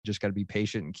just got to be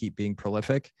patient and keep being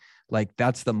prolific. Like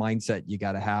that's the mindset you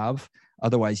got to have.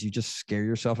 Otherwise you just scare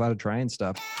yourself out of trying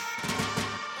stuff.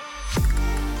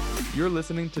 You're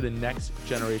listening to the Next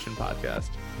Generation Podcast.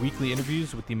 Weekly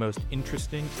interviews with the most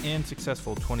interesting and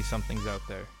successful 20-somethings out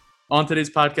there. On today's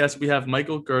podcast, we have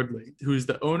Michael Girdley, who's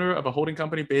the owner of a holding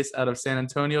company based out of San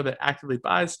Antonio that actively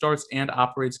buys, starts, and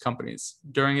operates companies.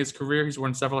 During his career, he's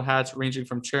worn several hats, ranging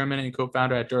from chairman and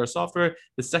co-founder at Dura Software,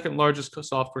 the second largest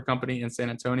software company in San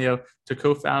Antonio, to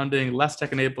co-founding less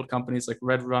tech-enabled companies like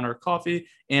Red Runner Coffee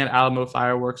and Alamo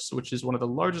Fireworks, which is one of the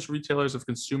largest retailers of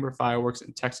consumer fireworks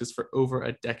in Texas for over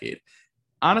a decade.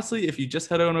 Honestly, if you just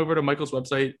head on over to Michael's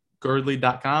website,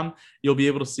 Girdley.com, you'll be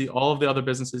able to see all of the other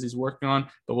businesses he's working on,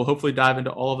 but we'll hopefully dive into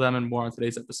all of them and more on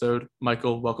today's episode.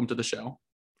 Michael, welcome to the show.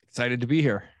 Excited to be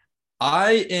here.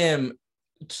 I am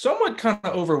somewhat kind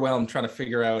of overwhelmed trying to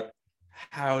figure out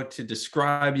how to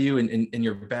describe you and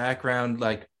your background.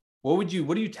 Like, what do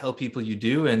you tell people you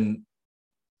do and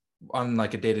on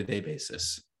like a day-to-day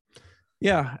basis?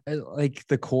 Yeah, like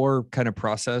the core kind of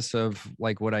process of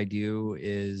like what I do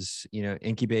is,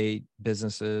 incubate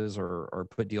businesses or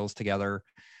put deals together,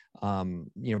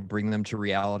 bring them to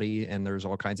reality. And there's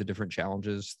all kinds of different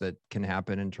challenges that can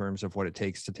happen in terms of what it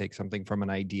takes to take something from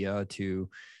an idea to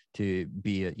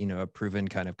be a proven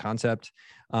kind of concept.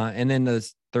 And then the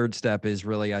third step is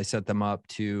really I set them up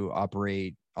to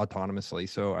operate autonomously.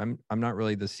 So I'm not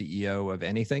really the CEO of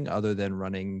anything other than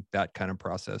running that kind of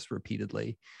process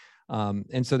repeatedly.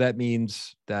 And so that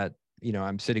means that,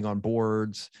 I'm sitting on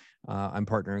boards, I'm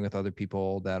partnering with other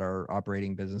people that are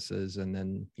operating businesses. And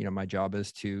then, my job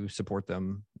is to support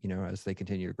them, as they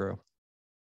continue to grow.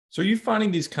 So are you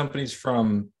finding these companies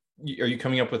are you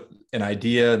coming up with an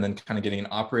idea and then kind of getting an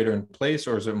operator in place?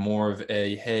 Or is it more of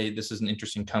hey, this is an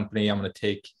interesting company, I'm going to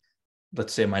take,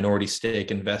 let's say, a minority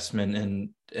stake investment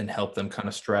and help them kind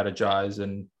of strategize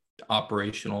and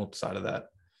operational side of that?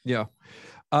 Yeah.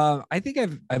 I think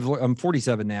I'm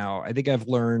 47 now. I think I've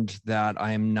learned that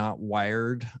I am not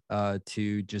wired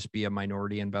to just be a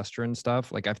minority investor and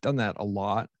stuff. Like I've done that a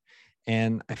lot,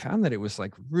 and I found that it was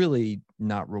like really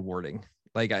not rewarding.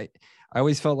 Like I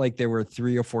always felt like there were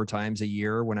 3 or 4 times a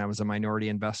year when I was a minority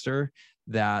investor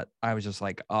that I was just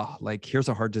like, oh, like here's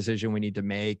a hard decision we need to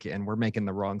make, and we're making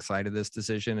the wrong side of this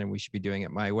decision, and we should be doing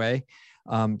it my way.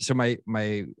 So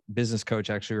my business coach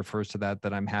actually refers to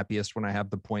that I'm happiest when I have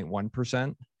the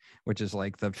 0.1%, which is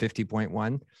like the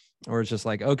 50.1, or it's just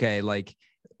like, okay, like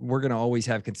we're going to always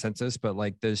have consensus, but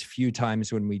like those few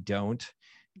times when we don't,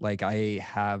 like I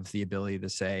have the ability to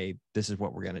say, this is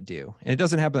what we're going to do. And it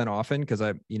doesn't happen that often because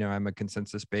I'm a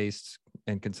consensus based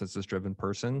and consensus driven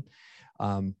person.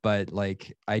 But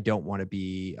like, I don't want to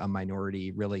be a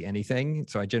minority, really anything.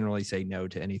 So I generally say no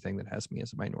to anything that has me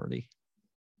as a minority.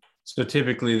 So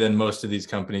typically then most of these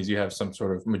companies, you have some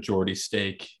sort of majority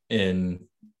stake in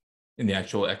the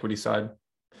actual equity side.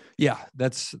 Yeah,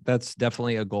 that's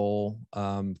definitely a goal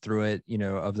through it.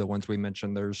 Of the ones we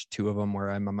mentioned, there's 2 of them where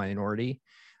I'm a minority.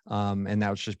 And that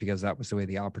was just because that was the way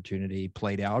the opportunity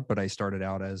played out. But I started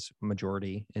out as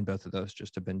majority in both of those,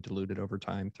 just have been diluted over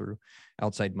time through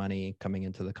outside money coming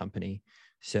into the company.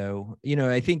 So,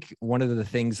 I think one of the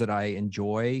things that I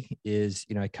enjoy is,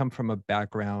 I come from a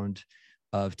background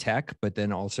of tech, but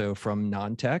then also from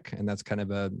non-tech. And that's kind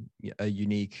of a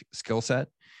unique skill set.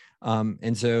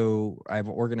 And so I've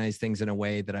organized things in a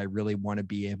way that I really want to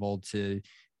be able to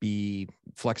be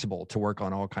flexible to work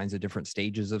on all kinds of different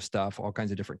stages of stuff, all kinds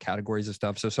of different categories of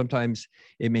stuff. So sometimes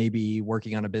it may be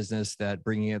working on a business that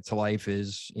bringing it to life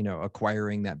is,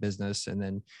 acquiring that business and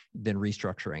then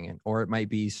restructuring it, or it might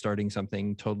be starting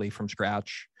something totally from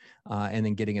scratch and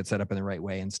then getting it set up in the right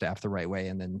way and staffed the right way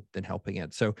and then helping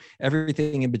it. So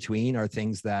everything in between are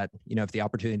things that, if the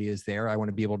opportunity is there, I want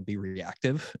to be able to be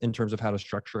reactive in terms of how to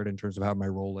structure it, in terms of how my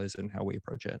role is and how we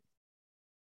approach it.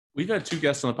 We've had 2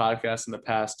 guests on the podcast in the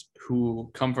past who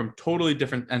come from totally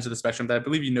different ends of the spectrum that I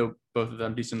believe you know both of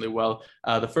them decently well.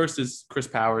 The first is Chris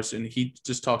Powers, and he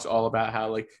just talks all about how,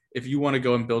 like, if you want to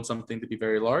go and build something to be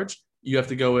very large, you have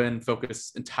to go in and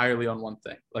focus entirely on one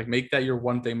thing. Like, make that your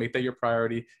one thing, make that your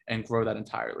priority, and grow that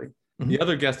entirely. Mm-hmm. The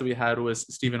other guest that we had was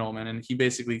Stephen Ullman, and he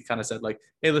basically kind of said, like,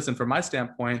 hey, listen, from my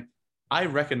standpoint, I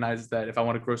recognize that if I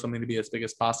want to grow something to be as big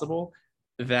as possible,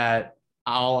 that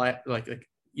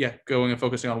going and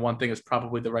focusing on one thing is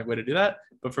probably the right way to do that.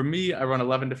 But for me, I run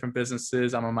 11 different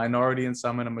businesses. I'm a minority in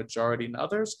some and a majority in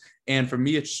others. And for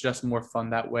me, it's just more fun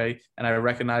that way. And I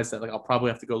recognize that I'll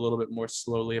probably have to go a little bit more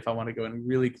slowly if I want to go and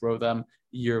really grow them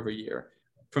year over year.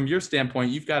 From your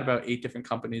standpoint, you've got about 8 different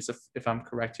companies, if I'm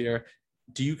correct here.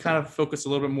 do you kind of focus a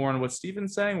little bit more on what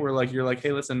Steven's saying, where like you're like,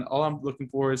 hey, listen, all I'm looking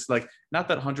for is like not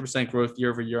that 100% growth year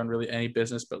over year on really any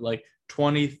business, but like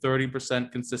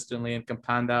 20-30% consistently, and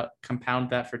compound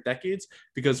that for decades?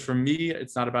 Because for me,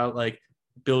 it's not about like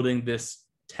building this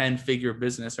 10-figure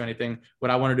business or anything. What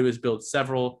I want to do is build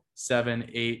several 7,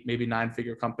 8, maybe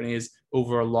 9-figure companies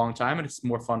over a long time, and it's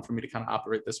more fun for me to kind of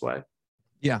operate this way.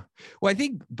 Yeah. Well, I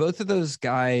think both of those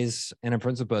guys, and I'm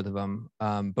friends with both of them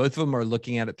are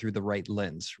looking at it through the right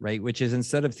lens, right? Which is,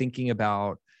 instead of thinking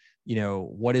about,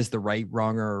 what is the right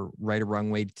or wrong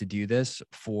way to do this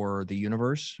for the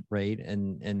universe, right?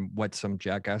 And what some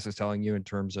jackass is telling you in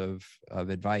terms of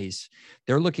advice,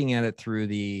 they're looking at it through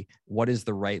what is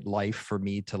the right life for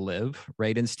me to live,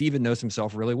 right? And Steven knows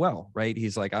himself really well, right?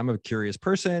 He's like, I'm a curious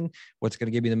person. What's going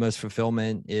to give me the most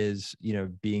fulfillment is,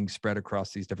 being spread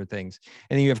across these different things.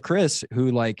 And then you have Chris, who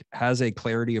like has a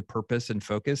clarity of purpose and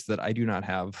focus that I do not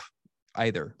have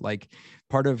either. Like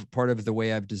part of the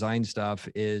way I've designed stuff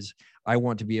is I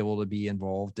want to be able to be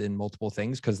involved in multiple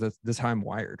things, because that's how I'm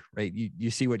wired, right? You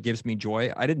see what gives me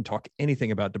joy. I didn't talk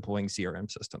anything about deploying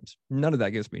CRM systems. None of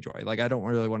that gives me joy. Like I don't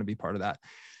really want to be part of that.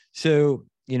 So,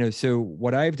 so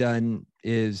what I've done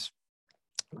is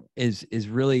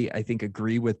really, I think,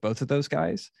 agree with both of those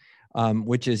guys.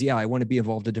 Which is, I want to be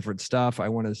involved in different stuff. I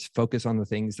want to focus on the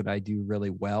things that I do really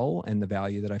well and the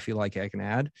value that I feel like I can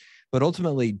add. But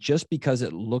ultimately, just because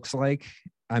it looks like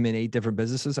I'm in 8 different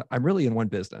businesses, I'm really in one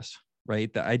business,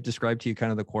 right? That I described to you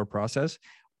kind of the core process.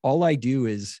 All I do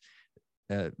is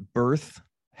birth,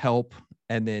 help,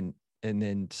 and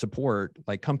then support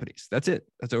like companies. That's it.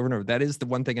 That's over and over. That is the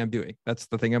one thing I'm doing. That's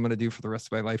the thing I'm going to do for the rest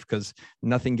of my life, because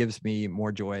nothing gives me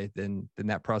more joy than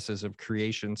that process of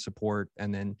creation, support,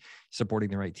 and then supporting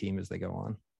the right team as they go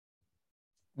on.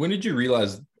 When did you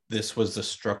realize this was the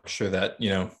structure that,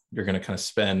 you're going to kind of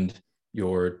spend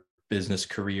your business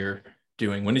career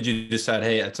doing? When did you decide,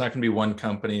 hey, it's not going to be one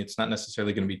company. It's not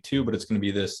necessarily going to be 2, but it's going to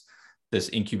be this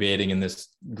incubating and this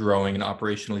growing and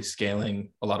operationally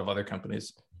scaling a lot of other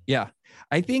companies? Yeah,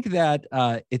 I think that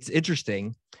it's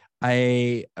interesting.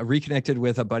 I reconnected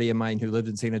with a buddy of mine who lived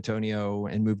in San Antonio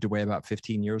and moved away about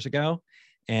 15 years ago.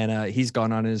 And he's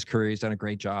gone on in his career. He's done a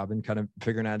great job and kind of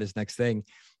figuring out his next thing.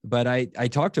 But I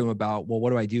talked to him about, well,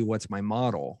 what do I do? What's my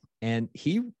model? And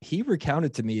he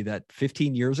recounted to me that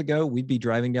 15 years ago, we'd be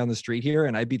driving down the street here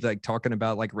and I'd be like talking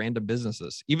about like random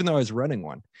businesses, even though I was running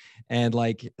one. And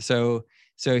like, so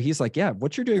he's like, yeah,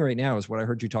 what you're doing right now is what I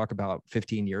heard you talk about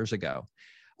 15 years ago.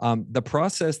 The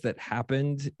process that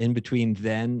happened in between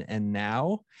then and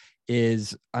now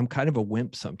is I'm kind of a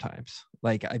wimp sometimes.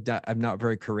 Like I'm not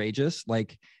very courageous.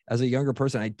 Like as a younger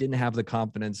person, I didn't have the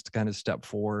confidence to kind of step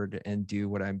forward and do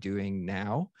what I'm doing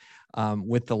now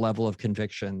with the level of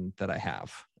conviction that I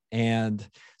have. And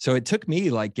so it took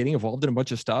me like getting involved in a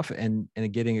bunch of stuff and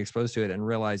getting exposed to it and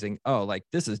realizing, oh, like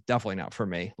this is definitely not for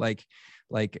me. Like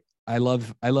I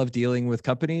love dealing with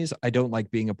companies. I don't like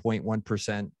being a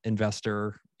 0.1%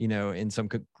 investor, in some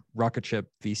rocket ship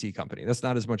VC company. That's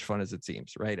not as much fun as it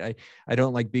seems, right? I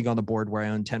don't like being on the board where I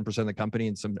own 10% of the company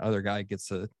and some other guy gets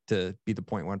to be the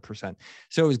 0.1%.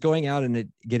 So it was going out and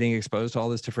getting exposed to all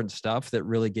this different stuff that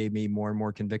really gave me more and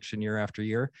more conviction year after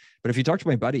year. But if you talk to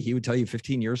my buddy, he would tell you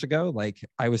 15 years ago, like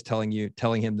I was telling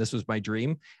him this was my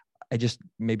dream. I just,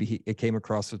 it came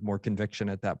across with more conviction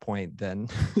at that point than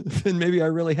maybe I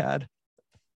really had.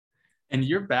 And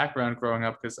your background growing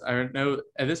up, because I know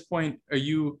at this point,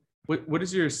 what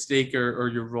is your stake or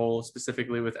your role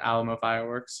specifically with Alamo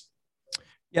Fireworks?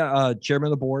 Yeah, chairman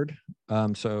of the board.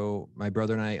 So my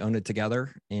brother and I own it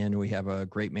together, and we have a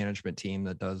great management team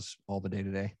that does all the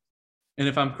day-to-day. And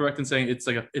if I'm correct in saying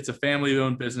it's a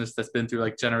family-owned business that's been through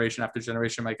like generation after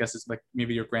generation, my guess is like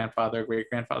maybe your grandfather,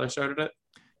 great-grandfather started it?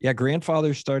 Yeah,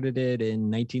 grandfather started it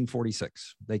in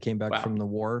 1946. They came back Wow. from the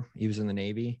war. He was in the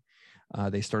Navy.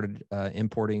 They started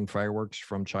importing fireworks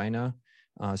from China.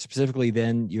 Specifically,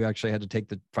 then you actually had to take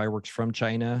the fireworks from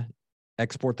China,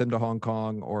 export them to Hong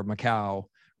Kong or Macau,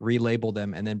 relabel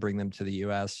them, and then bring them to the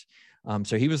U.S.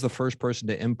 So he was the first person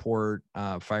to import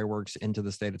fireworks into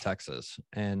the state of Texas.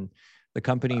 And the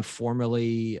company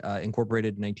formally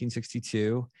incorporated in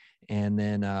 1962. And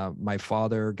then my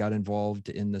father got involved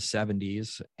in the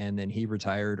 70s, and then he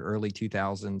retired early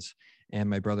 2000s. And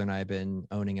my brother and I have been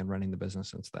owning and running the business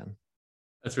since then.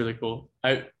 That's really cool.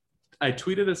 I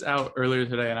tweeted this out earlier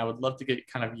today, and I would love to get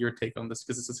kind of your take on this,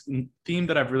 because it's a theme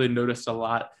that I've really noticed a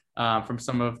lot from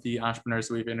some of the entrepreneurs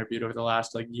that we've interviewed over the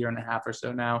last like year and a half or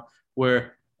so now,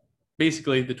 where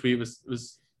basically the tweet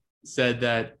was said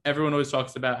that everyone always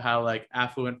talks about how like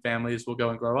affluent families will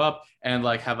go and grow up and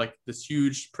like have like this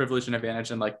huge privilege and advantage,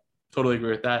 and like totally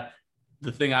agree with that.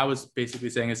 the thing I was basically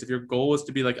saying is if your goal was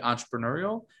to be like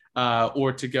entrepreneurial,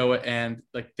 or to go and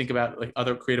like think about like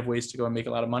other creative ways to go and make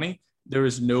a lot of money, there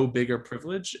is no bigger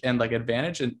privilege and like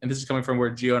advantage. And this is coming from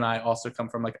where Gio and I also come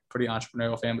from, like pretty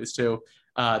entrepreneurial families too,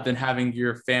 than having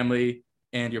your family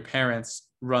and your parents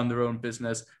run their own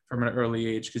business from an early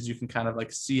age, because you can kind of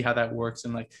like see how that works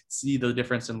and like see the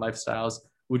difference in lifestyles.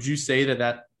 Would you say that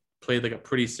that played like a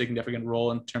pretty significant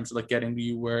role in terms of like getting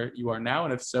you where you are now?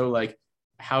 And if so, like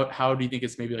how do you think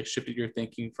it's maybe like shifted your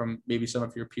thinking from maybe some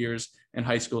of your peers in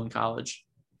high school and college?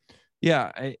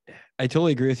 Yeah, I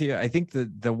totally agree with you. I think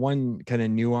the one kind of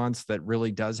nuance that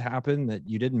really does happen that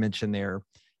you didn't mention there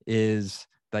is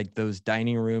like those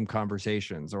dining room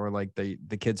conversations, or like the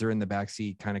kids are in the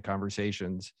backseat kind of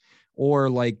conversations, or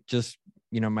like just,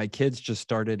 my kids just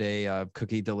started a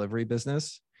cookie delivery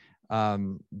business.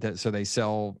 So they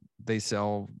sell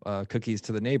cookies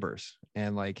to the neighbors,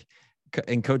 and like,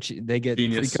 and they get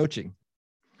Genius. free coaching.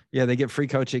 Yeah, they get free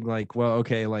coaching. Like, well,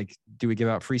 okay, like, do we give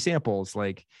out free samples?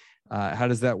 Like, how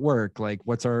does that work? Like,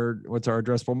 what's our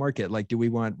addressable market? Like, do we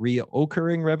want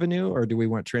reoccurring revenue, or do we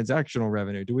want transactional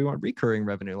revenue? Do we want recurring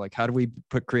revenue? Like, how do we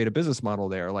create a business model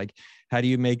there? Like, how do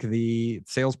you make the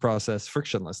sales process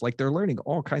frictionless? Like, they're learning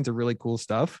all kinds of really cool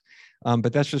stuff.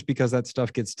 But that's just because that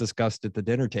stuff gets discussed at the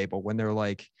dinner table when they're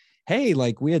like, hey,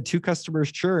 like, we had 2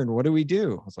 customers churn. What do we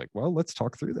do? I was like, well, let's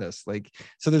talk through this. Like,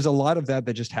 so there's a lot of that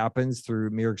just happens through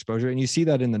mere exposure. And you see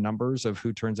that in the numbers of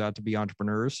who turns out to be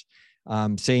entrepreneurs.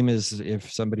 Same as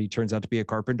if somebody turns out to be a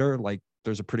carpenter, like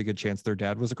there's a pretty good chance their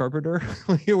dad was a carpenter.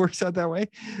 It works out that way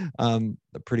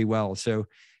pretty well. So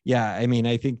yeah, I mean,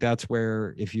 I think that's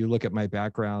where, if you look at my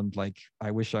background, like I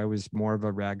wish I was more of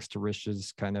a rags to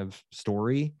riches kind of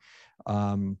story.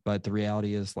 But the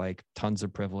reality is like tons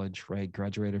of privilege, right?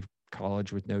 Graduated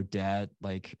college with no debt,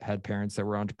 like had parents that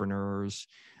were entrepreneurs,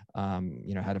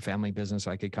 had a family business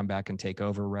I could come back and take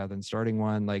over rather than starting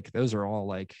one. Like those are all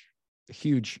like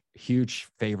huge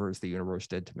favors the universe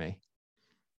did to me.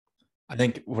 I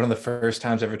think one of the first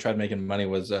times I ever tried making money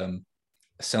was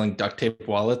selling duct tape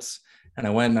wallets. And I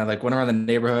went around the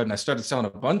neighborhood and I started selling a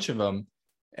bunch of them.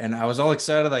 And I was all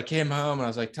excited. I came home and I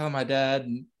was like telling my dad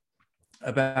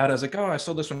about it. I was like, oh, I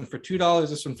sold this one for $2,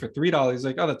 this one for $3. He's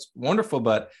like, oh, that's wonderful,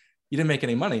 but you didn't make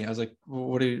any money. I was like, well,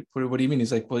 what do you mean?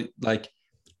 He's like, well, like,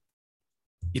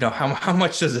 how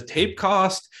much does a tape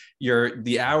cost?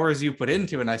 The hours you put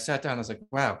into it. And I sat down, I was like,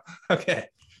 wow, okay.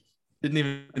 Didn't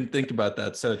even think about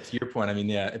that. So to your point, I mean,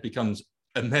 yeah, it becomes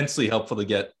immensely helpful to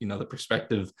get, the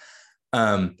perspective.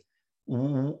 How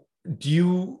do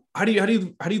you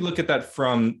look at that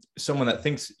from someone that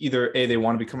thinks either they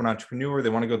want to become an entrepreneur, they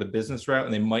want to go the business route,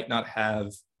 and they might not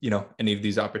have, any of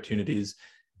these opportunities?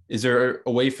 Is there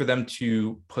a way for them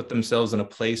to put themselves in a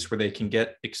place where they can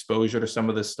get exposure to some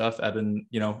of this stuff at an,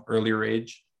 earlier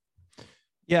age?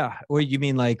 Yeah. Well, you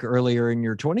mean like earlier in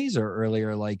your 20s or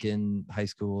earlier, like in high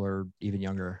school or even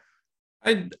younger?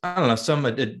 I don't know,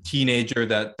 a teenager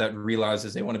that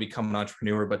realizes they want to become an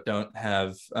entrepreneur, but don't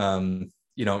have,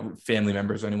 family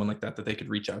members or anyone like that they could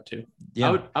reach out to.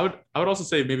 Yeah. I would also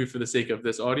say, maybe for the sake of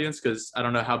this audience, because I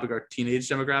don't know how big our teenage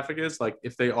demographic is, like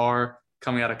if they are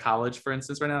coming out of college, for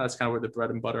instance, right now, that's kind of where the bread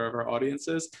and butter of our audience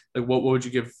is. Like, what would you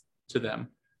give to them?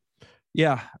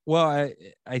 Yeah, well,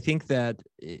 I think that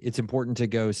it's important to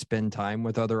go spend time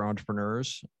with other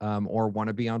entrepreneurs or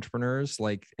wannabe entrepreneurs.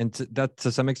 Like, and that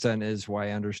to some extent is why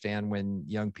I understand when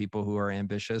young people who are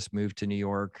ambitious move to New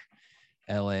York,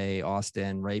 LA,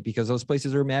 Austin, right? Because those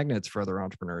places are magnets for other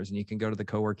entrepreneurs, and you can go to the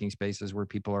co-working spaces where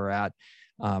people are at.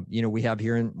 We have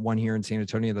one here in San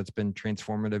Antonio that's been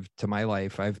transformative to my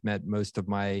life. I've met most of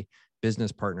my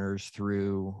business partners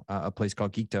through a place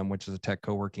called Geekdom, which is a tech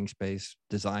co-working space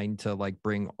designed to like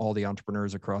bring all the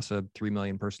entrepreneurs across a 3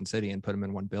 million person city and put them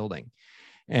in one building.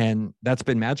 And that's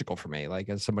been magical for me. Like,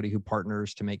 as somebody who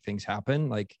partners to make things happen,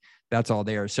 like that's all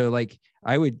there. So like,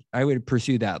 I would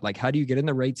pursue that. Like, how do you get in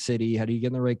the right city? How do you get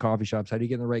in the right coffee shops? How do you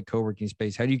get in the right co-working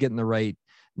space? How do you get in the right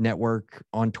network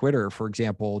on Twitter, for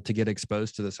example, to get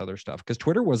exposed to this other stuff? Because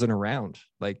Twitter wasn't around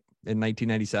like in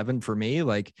 1997 for me.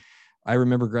 Like, I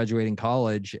remember graduating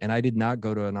college and I did not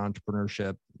go to an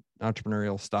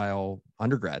entrepreneurial style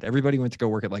undergrad. Everybody went to go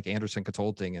work at like Anderson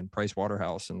Consulting and Price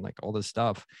Waterhouse and like all this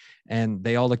stuff. And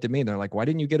they all looked at me and they're like, why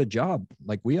didn't you get a job?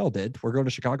 Like we all did. We're going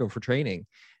to Chicago for training.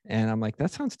 And I'm like, that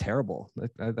sounds terrible.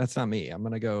 That's not me. I'm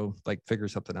going to go like figure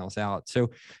something else out. So,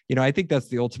 I think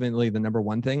that's ultimately the number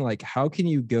one thing. Like, how can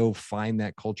you go find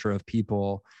that culture of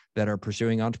people that are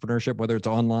pursuing entrepreneurship, whether it's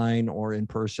online or in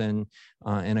person,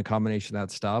 and a combination of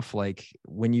that stuff? Like,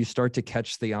 when you start to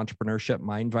catch the entrepreneurship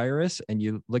mind virus and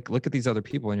you look at these other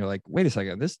people and you're like, wait a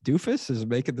second, this doofus is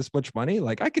making this much money.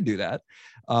 Like, I could do that.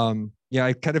 Yeah,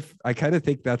 I kind of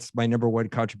think that's my number one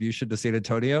contribution to San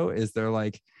Antonio is they're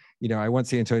like, I want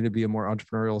San Antonio to be a more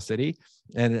entrepreneurial city.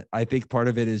 And I think part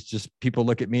of it is just people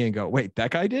look at me and go, wait,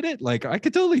 that guy did it? Like, I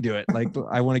could totally do it. Like,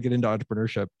 I want to get into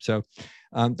entrepreneurship. So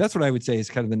that's what I would say is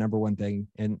kind of the number one thing.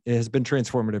 And it has been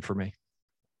transformative for me.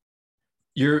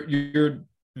 You're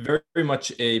very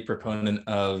much a proponent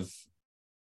of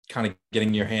kind of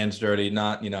getting your hands dirty.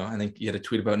 Not, I think you had a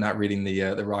tweet about not reading the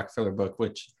Rockefeller book,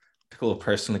 which I took a little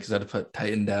personally because I had to put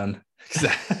Titan down. It's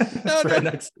right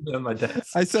next to me on my desk.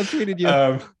 I subtweeted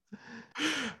you.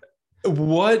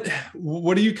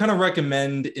 What do you kind of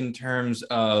recommend in terms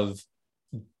of,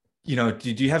 do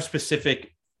you have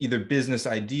specific either business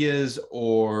ideas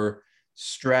or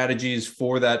strategies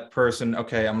for that person?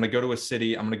 Okay, I'm going to go to a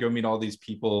city. I'm going to go meet all these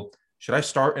people. Should I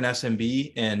start an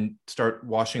SMB and start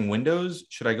washing windows?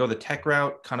 Should I go the tech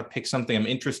route, kind of pick something I'm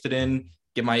interested in,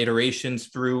 get my iterations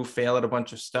through, fail at a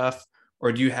bunch of stuff?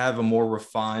 Or do you have a more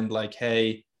refined, like,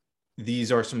 hey,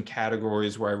 these are some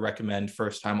categories where I recommend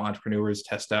first-time entrepreneurs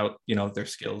test out, their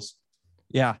skills?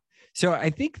 Yeah. So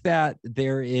I think that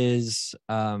there's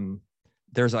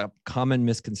a common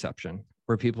misconception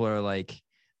where people are like,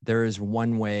 there is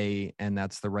one way and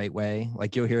that's the right way.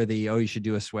 Like you'll hear you should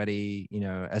do a sweaty,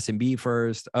 SMB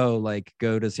first. Oh, like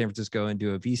go to San Francisco and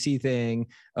do a VC thing.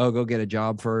 Oh, go get a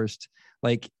job first.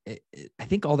 Like, I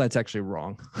think all that's actually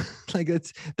wrong. Like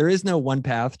there is no one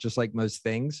path, just like most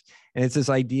things. And it's this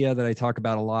idea that I talk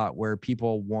about a lot where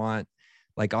people want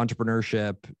like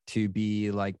entrepreneurship to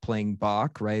be like playing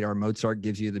Bach, right? Or Mozart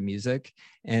gives you the music.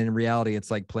 And in reality, it's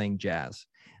like playing jazz.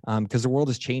 Because the world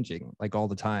is changing like all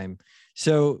the time.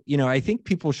 So, I think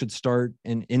people should start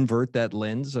and invert that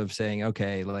lens of saying,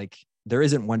 okay, like there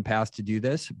isn't one path to do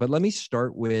this, but let me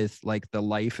start with like the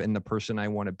life and the person I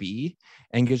want to be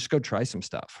and just go try some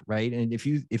stuff. Right. And if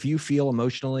you feel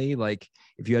emotionally, like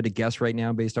if you had to guess right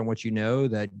now, based on what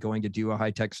that going to do a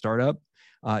high tech startup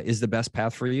is the best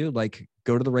path for you, like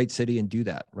go to the right city and do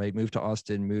that, right? Move to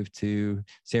Austin, move to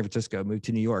San Francisco, move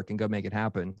to New York and go make it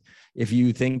happen. If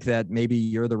you think that maybe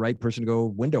you're the right person to go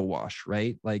window wash,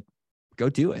 right? Like go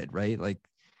do it, right? Like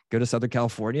go to Southern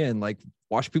California and like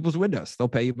wash people's windows. They'll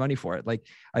pay you money for it. Like,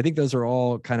 I think those are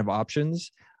all kind of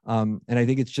options. And I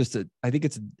think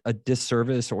it's a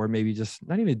disservice, or maybe just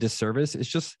not even a disservice. It's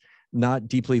just not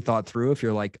deeply thought through. If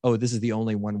you're like, oh, this is the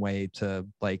only one way to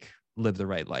like live the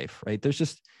right life, right? There's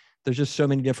just so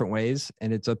many different ways,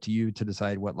 and it's up to you to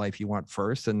decide what life you want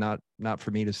first, and not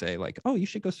for me to say like, oh, you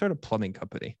should go start a plumbing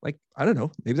company. Like, I don't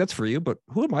know, maybe that's for you, but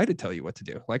who am I to tell you what to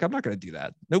do? Like, I'm not going to do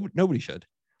that. Nobody should.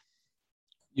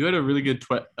 You had a really good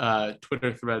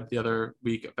Twitter thread the other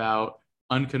week about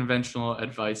unconventional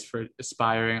advice for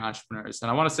aspiring entrepreneurs.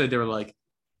 And I want to say there were like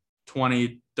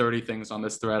 20, 30 things on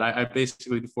this thread. I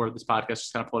basically, before this podcast,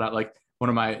 just kind of pulled out like one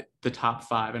of the top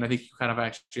 5. And I think you kind of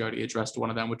actually already addressed one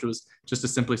of them, which was just to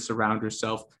simply surround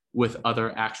yourself with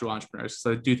other actual entrepreneurs.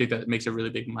 So I do think that makes a really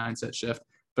big mindset shift.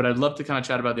 But I'd love to kind of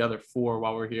chat about the other 4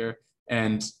 while we're here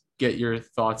and get your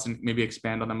thoughts and maybe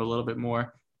expand on them a little bit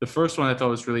more. The first one I thought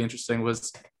was really interesting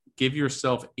was give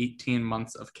yourself 18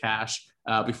 months of cash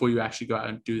before you actually go out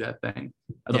and do that thing.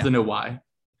 I'd love to know why.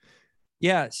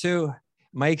 Yeah. So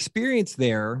my experience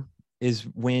there is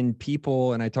when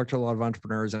people, and I talk to a lot of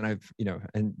entrepreneurs, and I've,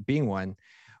 and being one,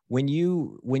 when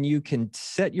you can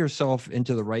set yourself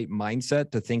into the right mindset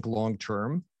to think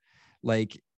long-term,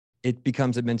 like it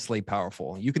becomes immensely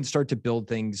powerful. You can start to build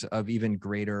things of even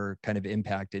greater kind of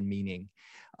impact and meaning.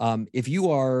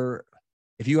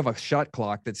 If you have a shot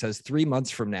clock that says 3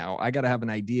 months from now, I got to have an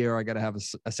idea, or I got to have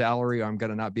a salary, or I'm going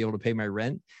to not be able to pay my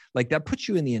rent, like that puts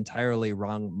you in the entirely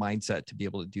wrong mindset to be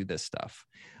able to do this stuff.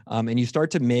 And you start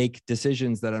to make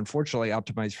decisions that unfortunately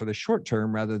optimize for the short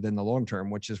term rather than the long term,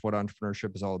 which is what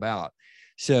entrepreneurship is all about.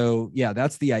 So yeah,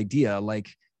 that's the idea. Like,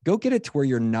 go get it to where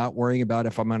you're not worrying about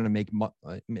if I'm going to make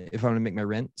my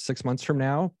rent 6 months from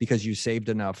now, because you saved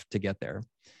enough to get there.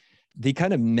 The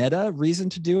kind of meta reason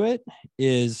to do it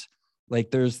is, like,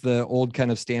 there's the old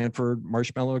kind of Stanford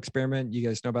marshmallow experiment. You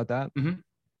guys know about that? Mm-hmm.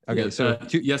 Okay. Yeah, So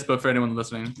yes, but for anyone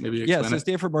listening, maybe explain so it.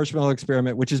 Stanford marshmallow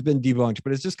experiment, which has been debunked,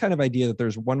 but it's just kind of idea that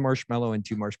there's 1 marshmallow and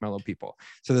 2 marshmallow people.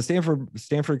 So the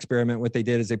Stanford experiment, what they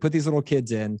did is they put these little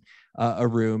kids in a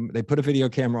room, they put a video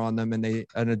camera on them, and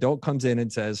an adult comes in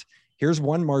and says, here's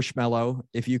 1 marshmallow.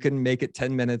 If you can make it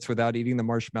 10 minutes without eating the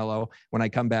marshmallow, when I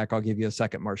come back, I'll give you a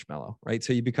second marshmallow, right?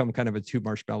 So you become kind of a 2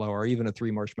 marshmallow or even a 3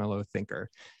 marshmallow thinker.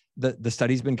 The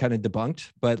study's been kind of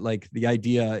debunked, but like the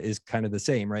idea is kind of the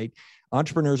same, right?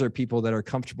 Entrepreneurs are people that are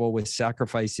comfortable with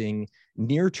sacrificing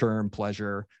near-term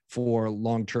pleasure for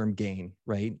long-term gain,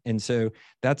 right? And so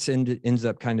ends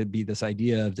up kind of be this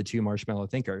idea of the 2 marshmallow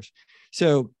thinkers.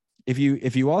 So if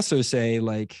you also say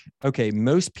like, okay,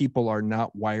 most people are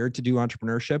not wired to do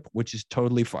entrepreneurship, which is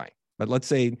totally fine. But let's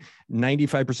say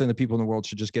 95% of the people in the world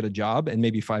should just get a job and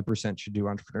maybe 5% should do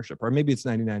entrepreneurship, or maybe it's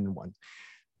 99 and 1.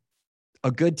 A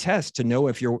good test to know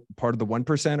if you're part of the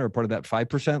 1% or part of that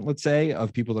 5%, let's say,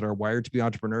 of people that are wired to be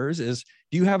entrepreneurs is,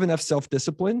 do you have enough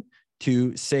self-discipline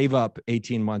to save up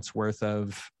 18 months worth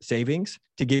of savings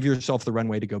to give yourself the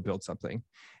runway to go build something?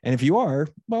 And if you are,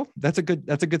 well, that's a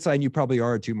good sign you probably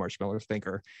are a 2 marshmallow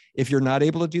thinker. If you're not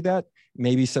able to do that,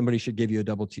 maybe somebody should give you a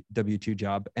W-2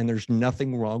 job, and there's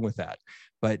nothing wrong with that.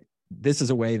 But this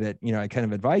is a way that, I kind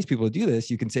of advise people to do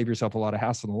this. You can save yourself a lot of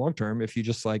hassle in the long term if you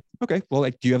just like, okay, well,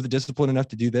 like, do you have the discipline enough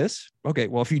to do this? Okay,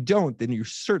 well, if you don't, then you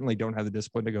certainly don't have the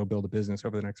discipline to go build a business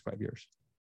over the next 5 years.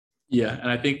 Yeah,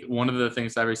 and I think one of the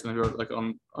things I recently wrote, like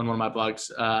on one of my blogs,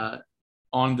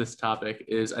 on this topic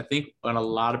is, I think when a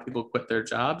lot of people quit their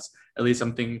jobs, at least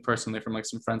I'm thinking personally from like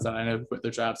some friends that I know who quit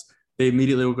their jobs, they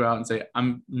immediately will go out and say,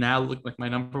 I'm now looking like my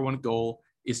number one goal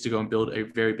is to go and build a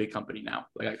very big company now.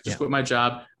 Like, I just quit my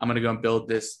job. I'm going to go and build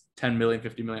this 10 million,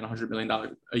 50 million, $100 million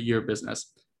a year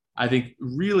business. I think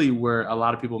really where a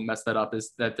lot of people mess that up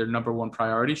is that their number one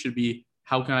priority should be,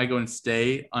 how can I go and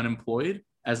stay unemployed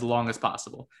as long as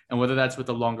possible? And whether that's with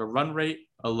a longer run rate,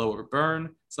 a lower burn,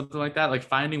 something like that, like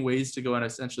finding ways to go and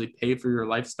essentially pay for your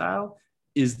lifestyle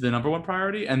is the number one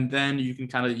priority. And then you can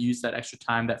kind of use that extra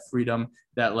time, that freedom,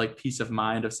 that like peace of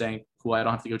mind of saying, cool, I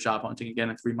don't have to go job hunting again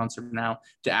in 3 months from now,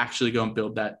 to actually go and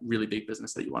build that really big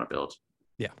business that you want to build.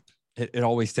 Yeah. It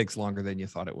always takes longer than you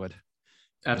thought it would.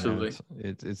 Absolutely.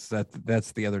 It's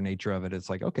that's the other nature of it. It's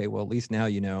like, okay, well, at least now,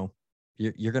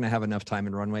 you're going to have enough time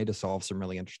and runway to solve some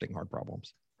really interesting, hard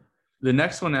problems. The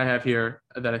next one I have here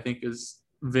that I think is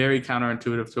very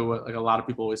counterintuitive to what like a lot of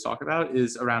people always talk about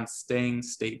is around staying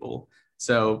stable.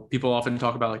 So people often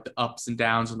talk about like the ups and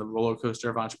downs and the roller coaster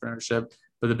of entrepreneurship,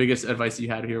 but the biggest advice you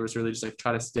had here was really just like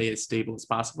try to stay as stable as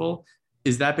possible.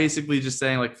 Is that basically just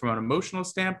saying like from an emotional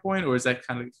standpoint, or is that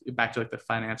kind of back to like the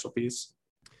financial piece?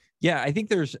 Yeah, I think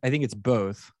it's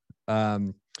both.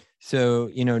 So,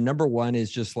 number one is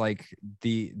just like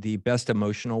the best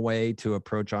emotional way to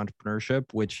approach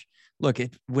entrepreneurship, which, look,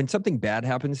 when something bad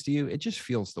happens to you, it just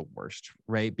feels the worst,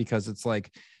 right? Because it's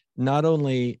like, not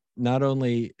only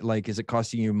like, is it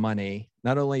costing you money,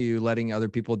 not only are you letting other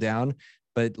people down,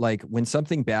 but like when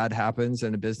something bad happens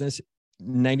in a business,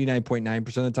 99.9%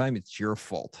 of the time, it's your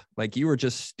fault. Like, you were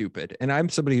just stupid. And I'm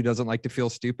somebody who doesn't like to feel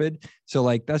stupid. So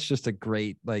like, that's just a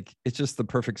great, like, it's just the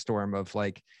perfect storm of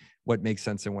like what makes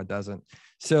sense and what doesn't.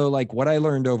 So like what I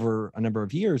learned over a number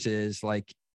of years is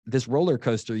like, this roller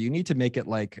coaster, you need to make it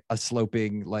like a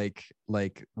sloping, like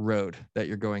road that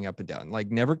you're going up and down. Like,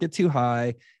 never get too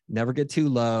high, never get too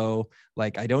low.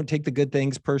 Like, I don't take the good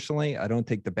things personally. I don't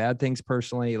take the bad things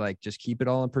personally. Like, just keep it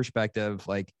all in perspective,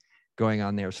 like going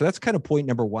on there. So that's kind of point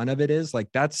number one of it, is like,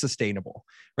 that's sustainable,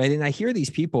 right? And I hear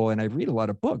these people, and I read a lot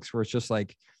of books where it's just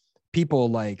like people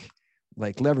like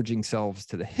leveraging themselves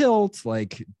to the hilt,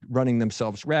 like running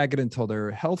themselves ragged until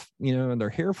their health, and their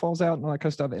hair falls out and all that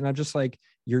kind of stuff. And I'm just like,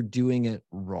 you're doing it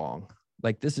wrong.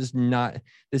 Like, this is not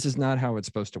how it's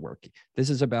supposed to work. This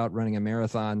is about running a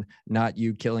marathon, not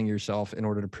you killing yourself in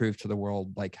order to prove to the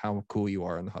world like how cool you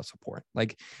are in the hustle port.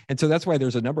 Like, and so that's why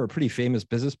there's a number of pretty famous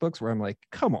business books where I'm like,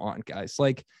 come on, guys,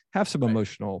 like, have some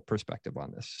emotional perspective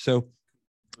on this. So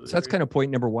that's kind of point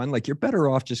number one. Like, you're better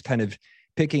off just kind of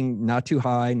picking not too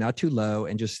high, not too low,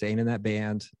 and just staying in that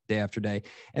band day after day.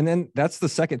 And then that's the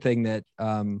second thing that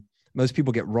most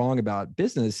people get wrong about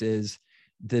business is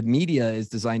the media is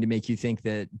designed to make you think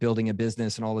that building a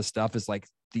business and all this stuff is like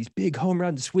these big home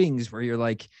run swings where you're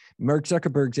like, Mark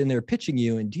Zuckerberg's in there pitching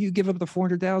you, and do you give up the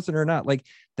 400,000 or not? Like,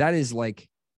 that is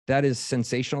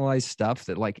sensationalized stuff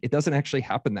that like, it doesn't actually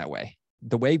happen that way.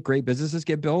 The way great businesses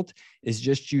get built is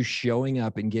just you showing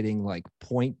up and getting like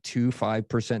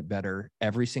 0.25% better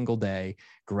every single day,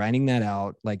 grinding that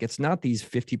out. Like, it's not these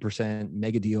 50%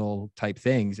 mega deal type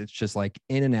things. It's just like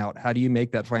in and out. How do you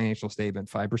make that financial statement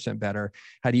 5% better?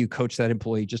 How do you coach that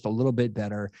employee just a little bit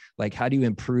better? Like, how do you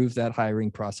improve that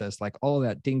hiring process? Like, all of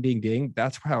that ding, ding, ding.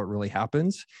 That's how it really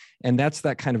happens. And that's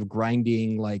that kind of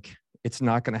grinding, like, it's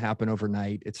not going to happen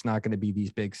overnight. It's not going to be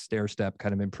these big stair step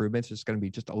kind of improvements. It's going to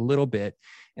be just a little bit.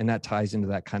 And that ties into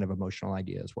that kind of emotional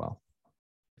idea as well.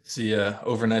 It's the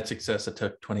overnight success that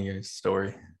took 20 years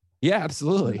story. Yeah,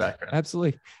 absolutely.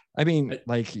 Absolutely. I mean,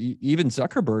 like even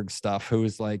Zuckerberg stuff, who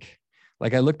was like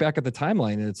I look back at the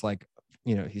timeline and it's like,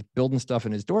 he's building stuff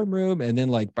in his dorm room. And then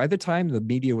like, by the time the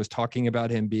media was talking about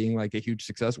him being like a huge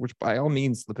success, which by all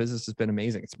means, the business has been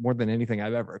amazing. It's more than anything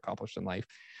I've ever accomplished in life.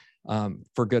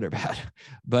 For good or bad.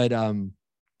 But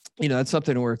that's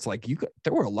something where it's like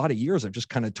there were a lot of years of just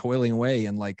kind of toiling away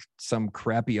in like some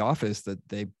crappy office that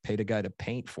they paid a guy to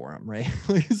paint for him, right?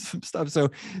 Some stuff. So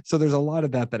there's a lot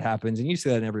of that happens, and you see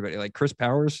that in everybody. Like Chris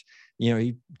Powers,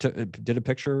 he did a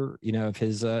picture, of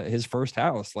his first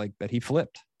house like that he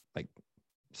flipped like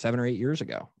 7 or 8 years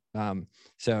ago.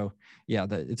 So yeah,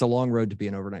 it's a long road to be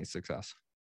an overnight success.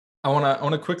 I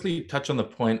want to quickly touch on the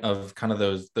point of kind of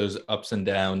those ups and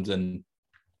downs. And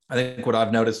I think what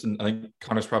I've noticed, and I think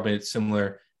Connor's probably in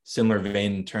a similar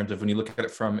vein in terms of when you look at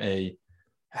it from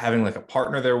having like a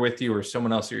partner there with you or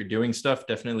someone else that you're doing stuff,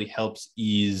 definitely helps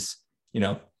ease,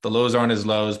 the lows aren't as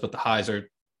lows, but the highs are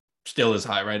still as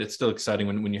high, right? It's still exciting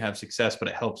when you have success, but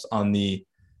it helps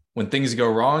when things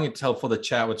go wrong, it's helpful to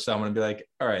chat with someone and be like,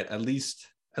 all right, at least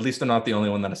I'm not the only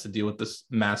one that has to deal with this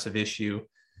massive issue.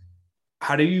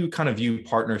 How do you kind of view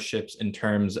partnerships in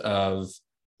terms of,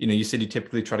 you said you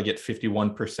typically try to get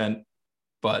 51%,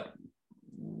 but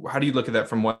how do you look at that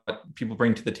from what people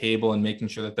bring to the table and making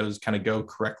sure that those kind of go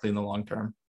correctly in the long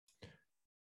term?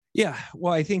 Yeah,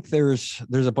 well, I think there's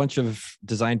a bunch of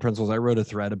design principles. I wrote a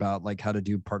thread about like how to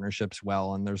do partnerships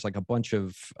well, and there's like a bunch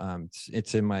of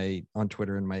it's on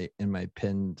Twitter in my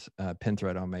pinned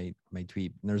thread on my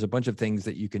tweet. And there's a bunch of things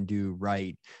that you can do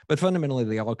right, but fundamentally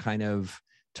they all kind of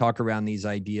talk around these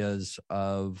ideas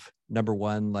of, number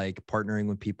one, like partnering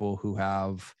with people who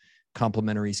have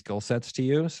complementary skill sets to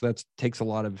you. So that takes a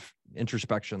lot of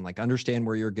introspection, like understand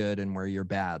where you're good and where you're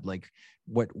bad. Like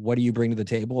what do you bring to the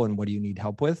table and what do you need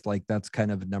help with? Like that's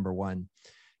kind of number one.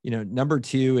 Number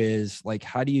two is like,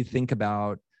 how do you think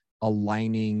about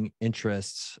aligning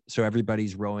interests so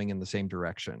everybody's rowing in the same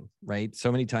direction, right?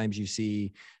 So many times you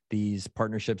see these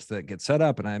partnerships that get set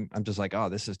up and I'm just like, oh,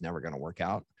 this is never going to work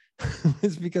out.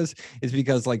 it's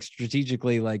because like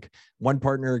strategically, like one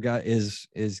partner is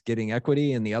getting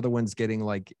equity and the other one's getting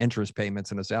like interest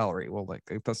payments and a salary. Well, like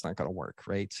that's not going to work,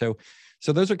 right? So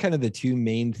those are kind of the two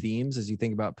main themes as you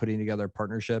think about putting together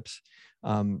partnerships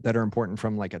that are important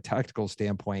from like a tactical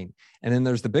standpoint. And then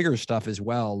there's the bigger stuff as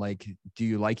well. Like, do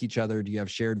you like each other? Do you have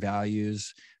shared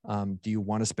values? Do you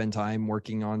want to spend time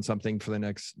working on something for the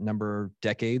next number of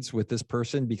decades with this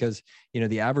person? Because,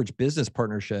 the average business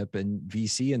partnership and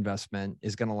VC investment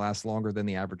is going to last longer than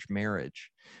the average marriage,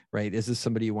 right? Is this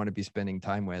somebody you want to be spending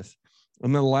time with?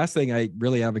 And then the last thing I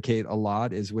really advocate a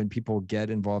lot is when people get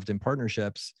involved in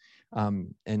partnerships,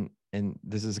 and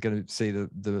this is going to say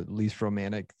the least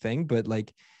romantic thing, but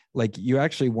like you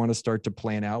actually want to start to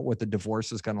plan out what the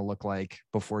divorce is going to look like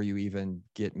before you even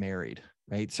get married,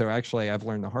 right? So actually I've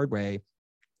learned the hard way,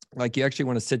 like you actually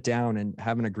want to sit down and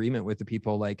have an agreement with the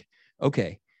people like,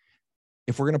 okay,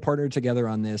 if we're going to partner together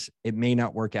on this, it may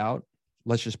not work out.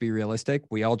 Let's just be realistic.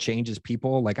 We all change as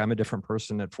people. Like I'm a different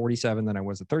person at 47 than I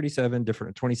was at 37, different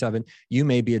at 27. You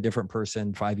may be a different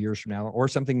person 5 years from now, or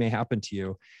something may happen to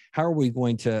you. How are we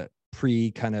going to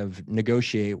kind of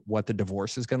negotiate what the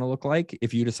divorce is going to look like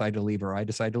if you decide to leave or I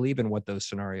decide to leave, and what those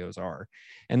scenarios are?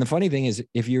 And the funny thing is,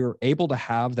 if you're able to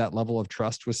have that level of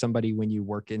trust with somebody when you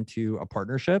work into a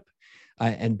partnership,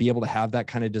 and be able to have that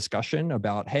kind of discussion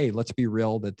about, hey, let's be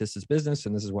real that this is business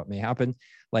and this is what may happen.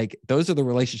 Like those are the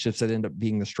relationships that end up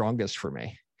being the strongest for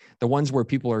me. The ones where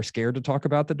people are scared to talk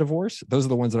about the divorce, those are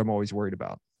the ones that I'm always worried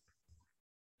about.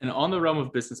 And on the realm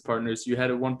of business partners, you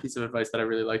had one piece of advice that I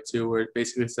really liked too, where it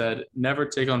basically said, never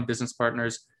take on business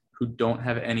partners who don't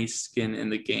have any skin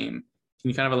in the game. Can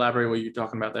you kind of elaborate what you're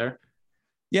talking about there?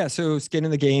 Yeah. So skin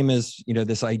in the game is,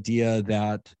 this idea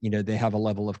that, they have a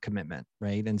level of commitment,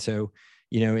 right? And so,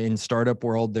 in startup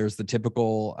world, there's the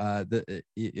typical, I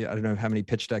don't know how many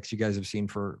pitch decks you guys have seen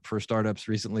for startups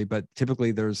recently, but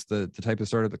typically there's the type of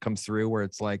startup that comes through where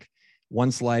it's like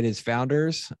one slide is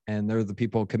founders and they're the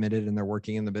people committed and they're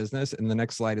working in the business. And the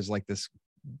next slide is like this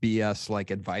BS,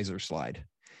 like advisor slide.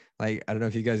 Like, I don't know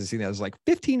if you guys have seen that. It's like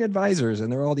 15 advisors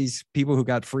and they're all these people who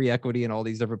got free equity in all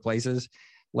these different places.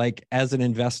 Like as an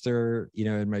investor,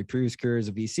 in my previous career as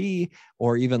a VC,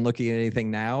 or even looking at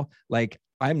anything now, like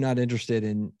I'm not interested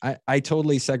in, I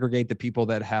totally segregate the people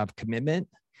that have commitment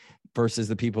versus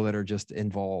the people that are just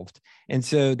involved. And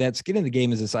so that skin in the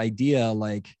game is this idea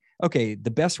like, okay,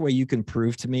 the best way you can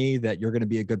prove to me that you're going to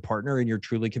be a good partner and you're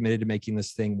truly committed to making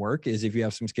this thing work is if you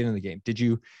have some skin in the game. Did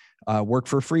you work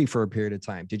for free for a period of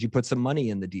time? Did you put some money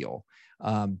in the deal?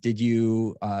 Did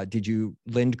you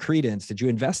lend credence? Did you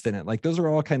invest in it? Like those are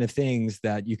all kind of things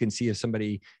that you can see if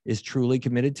somebody is truly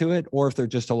committed to it or if they're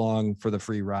just along for the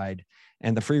free ride.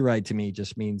 And the free ride to me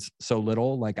just means so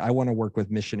little. Like I want to work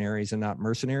with missionaries and not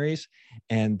mercenaries.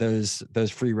 And those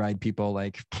free ride people,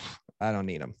 like I don't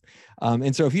need them.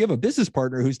 And so if you have a business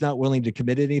partner who's not willing to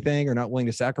commit anything or not willing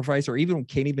to sacrifice, or even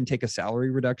can't even take a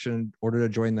salary reduction in order to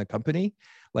join the company,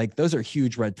 like those are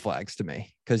huge red flags to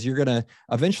me, because you're going to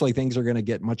eventually things are going to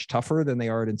get much tougher than they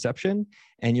are at inception.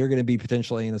 And you're going to be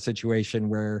potentially in a situation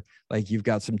where like you've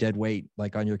got some dead weight,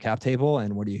 like on your cap table.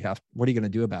 And what are you going to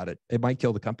do about it? It might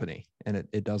kill the company, and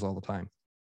it does all the time.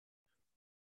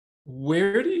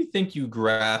 Where do you think you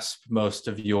grasp most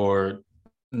of your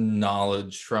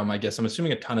knowledge from? I guess I'm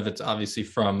assuming a ton of it's obviously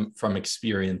from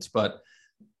experience, but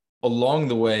along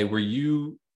the way, were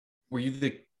you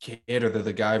the kid or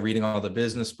the guy reading all the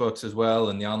business books as well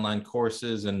and the online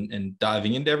courses and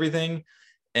diving into everything?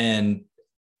 And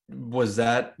was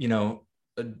that,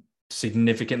 a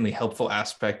significantly helpful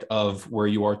aspect of where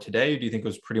you are today? Or do you think it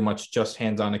was pretty much just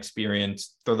hands-on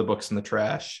experience, throw the books in the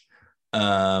trash?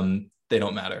 They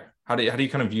don't matter. How do you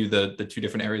kind of view the two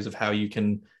different areas of how you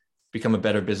can become a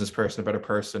better business person, a better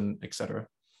person, et cetera?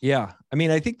 Yeah. I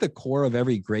mean, I think the core of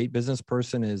every great business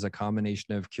person is a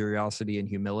combination of curiosity and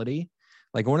humility.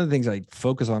 Like one of the things I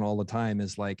focus on all the time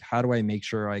is like, how do I make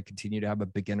sure I continue to have a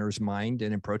beginner's mind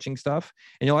in approaching stuff?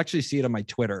 And you'll actually see it on my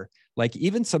Twitter. Like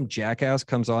even some jackass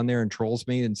comes on there and trolls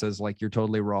me and says like, you're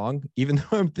totally wrong. Even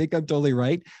though I think I'm totally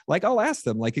right. Like I'll ask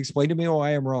them, like, explain to me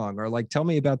why I'm wrong, or like, tell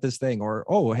me about this thing, or,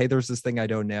 oh, hey, there's this thing I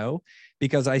don't know,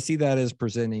 because I see that as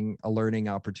presenting a learning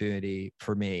opportunity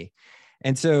for me.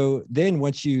 And so then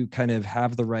once you kind of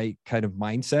have the right kind of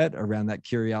mindset around that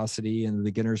curiosity and the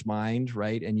beginner's mind,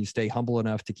 right? And you stay humble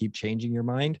enough to keep changing your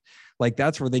mind, like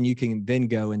that's where then you can then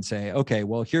go and say, okay,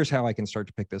 well, here's how I can start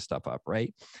to pick this stuff up,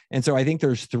 right? And so I think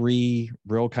there's three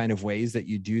real kind of ways that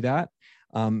you do that.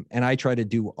 And I try to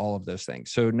do all of those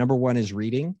things. So number one is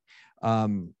reading,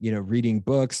 reading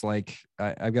books. Like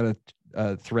I've got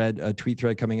a tweet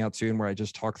thread coming out soon where I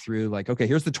just talk through like, okay,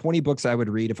 here's the 20 books I would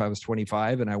read if I was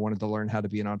 25 and I wanted to learn how to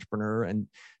be an entrepreneur and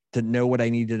to know what I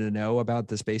needed to know about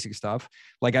this basic stuff.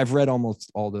 Like I've read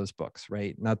almost all those books,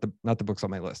 right? Not the books on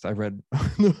my list. I've read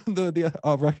I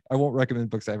won't recommend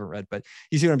books I haven't read, but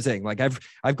you see what I'm saying? Like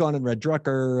I've gone and read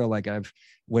Drucker, like I've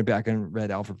went back and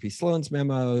read Alfred P. Sloan's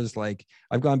memos. Like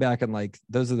I've gone back and like,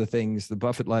 those are the things, the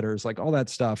Buffett letters, like all that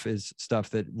stuff is stuff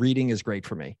that reading is great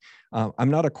for me.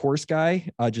 I'm not a course guy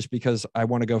just because I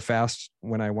want to go fast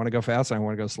when I want to go fast. And I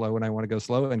want to go slow when I want to go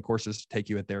slow, and courses take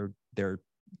you at their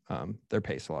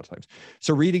pace a lot of times.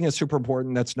 So reading is super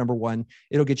important. That's number one.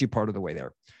 It'll get you part of the way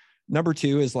there. Number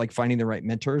two is like finding the right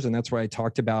mentors. And that's why I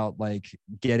talked about like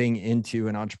getting into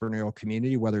an entrepreneurial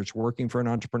community, whether it's working for an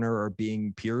entrepreneur or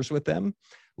being peers with them.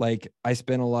 Like I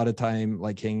spent a lot of time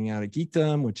like hanging out at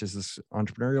Geekdom, which is this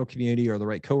entrepreneurial community, or the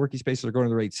right co-working spaces, or going to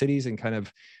the right cities and kind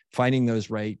of finding those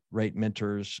right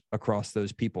mentors across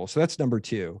those people. So that's number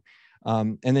two.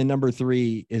 And then number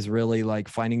three is really like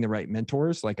finding the right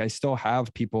mentors. Like I still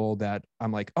have people that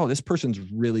I'm like, oh, this person's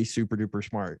really super duper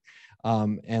smart.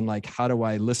 And like, how do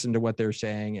I listen to what they're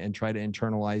saying and try to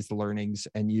internalize the learnings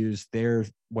and use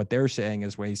what they're saying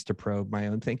as ways to probe my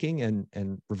own thinking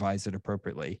and revise it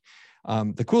appropriately.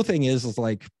 The cool thing is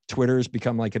like Twitter has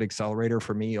become like an accelerator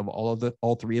for me of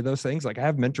all three of those things. Like I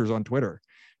have mentors on Twitter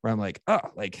where I'm like, oh,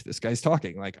 like this guy's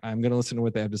talking, like I'm going to listen to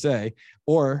what they have to say,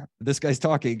 or this guy's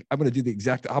talking, I'm going to do the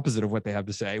exact opposite of what they have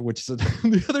to say, which is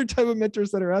the other type of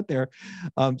mentors that are out there.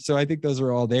 So I think those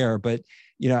are all there, but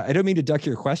I don't mean to duck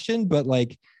your question, but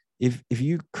like, if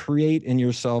you create in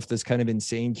yourself this kind of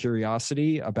insane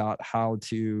curiosity about how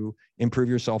to improve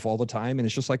yourself all the time, and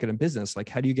it's just like in a business, like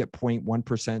how do you get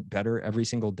 0.1% better every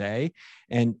single day,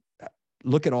 and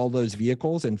look at all those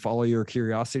vehicles and follow your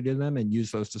curiosity to them and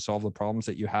use those to solve the problems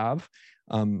that you have.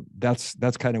 That's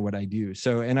kind of what I do.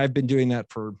 So, and I've been doing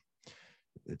that for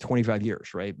 25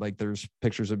 years, right? Like there's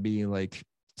pictures of me like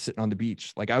sitting on the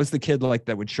beach. Like I was the kid like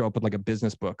that would show up with like a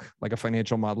business book, like a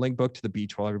financial modeling book to the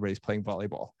beach while everybody's playing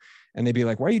volleyball. And they'd be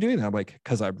like, why are you doing that? I'm like,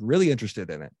 because I'm really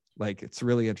interested in it. Like, it's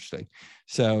really interesting.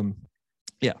 So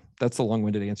yeah, that's the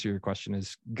long-winded answer to your question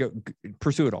is go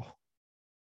pursue it all.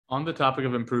 On the topic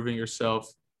of improving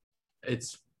yourself,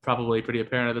 it's probably pretty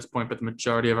apparent at this point, but the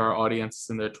majority of our audience is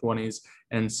in their 20s.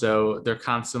 And so they're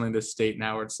constantly in this state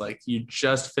now where it's like, you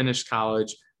just finished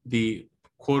college, the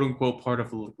quote unquote part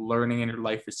of learning in your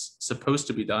life is supposed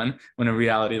to be done, when in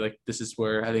reality, like this is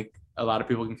where I think a lot of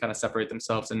people can kind of separate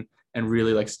themselves and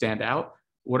really like stand out.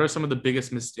 What are some of the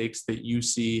biggest mistakes that you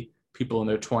see people in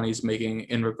their 20s making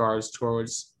in regards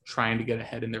towards trying to get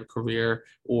ahead in their career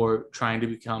or trying to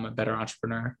become a better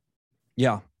entrepreneur?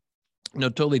 Yeah, no,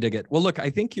 totally dig it. Well, look, I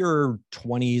think your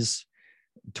 20s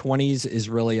is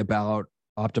really about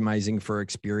optimizing for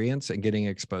experience and getting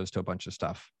exposed to a bunch of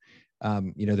stuff.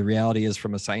 The reality is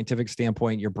from a scientific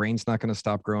standpoint, your brain's not going to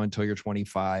stop growing until you're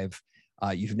 25.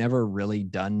 You've never really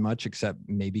done much except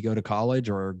maybe go to college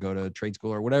or go to trade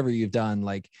school or whatever you've done.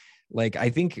 Like I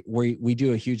think we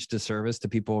do a huge disservice to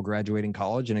people graduating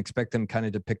college and expect them kind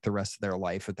of to pick the rest of their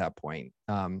life at that point.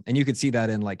 And you could see that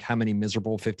in like how many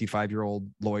miserable 55-year-old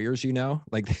lawyers,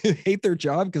 like they hate their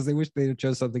job because they wish they had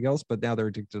chose something else, but now they're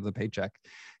addicted to the paycheck,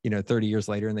 30 years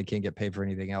later, and they can't get paid for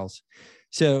anything else.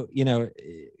 So,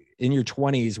 in your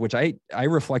 20s, which I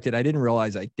reflected, I didn't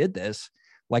realize I did this.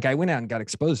 Like I went out and got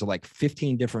exposed to like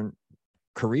 15 different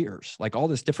careers, like all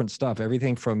this different stuff,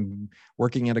 everything from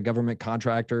working at a government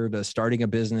contractor to starting a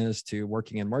business to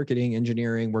working in marketing,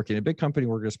 engineering, working in a big company,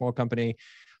 working in a small company.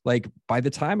 Like by the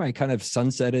time I kind of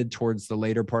sunsetted towards the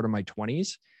later part of my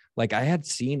 20s, like I had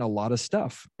seen a lot of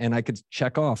stuff and I could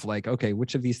check off like, okay,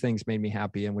 which of these things made me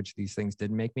happy and which of these things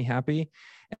didn't make me happy.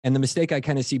 And the mistake I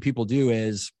kind of see people do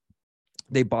is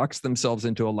they box themselves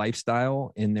into a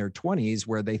lifestyle in their 20s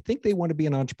where they think they want to be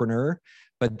an entrepreneur,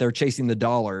 but they're chasing the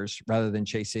dollars rather than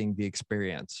chasing the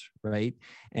experience, right?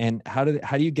 And how do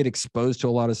you get exposed to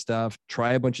a lot of stuff,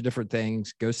 try a bunch of different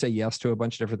things, go say yes to a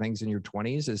bunch of different things in your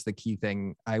 20s is the key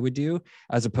thing I would do,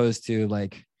 as opposed to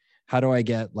like, how do I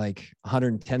get like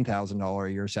 $110,000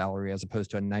 a year salary as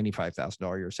opposed to a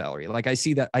 $95,000 a year salary? Like I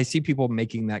see people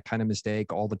making that kind of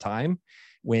mistake all the time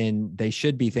when they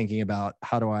should be thinking about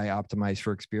how do I optimize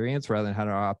for experience rather than how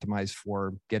do I optimize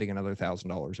for getting another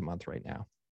 $1,000 a month right now.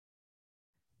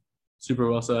 Super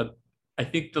well said. I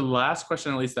think the last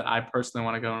question, at least that I personally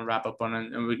want to go and wrap up on,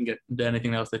 and we can get into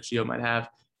anything else that Gio might have,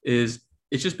 is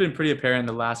it's just been pretty apparent in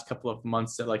the last couple of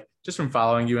months that like, just from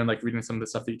following you and like reading some of the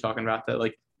stuff that you're talking about, that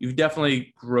like you've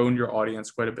definitely grown your audience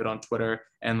quite a bit on Twitter.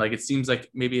 And like, it seems like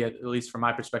maybe at least from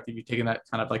my perspective, you've taken that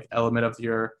kind of like element of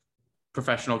your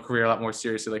professional career a lot more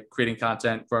seriously, like creating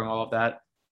content, growing all of that.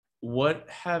 What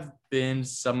have been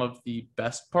some of the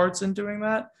best parts in doing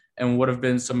that? And what have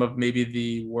been some of maybe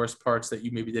the worst parts that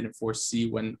you maybe didn't foresee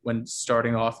when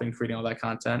starting off and creating all that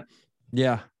content?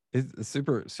 Yeah, it's a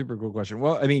super, super cool question.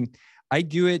 Well, I mean, I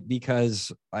do it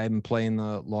because I'm playing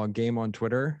the long game on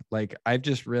Twitter. Like I've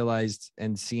just realized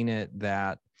and seen it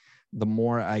that the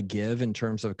more I give in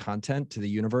terms of content to the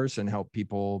universe and help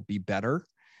people be better,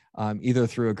 either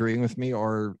through agreeing with me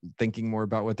or thinking more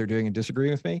about what they're doing and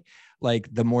disagreeing with me, like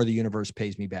the more the universe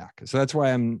pays me back. So that's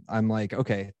why I'm like,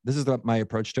 okay, this is my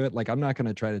approach to it. Like, I'm not going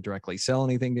to try to directly sell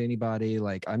anything to anybody.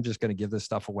 Like, I'm just going to give this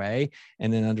stuff away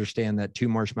and then understand that 2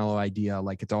 marshmallow idea,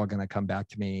 like it's all going to come back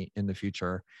to me in the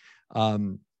future.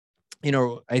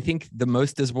 I think the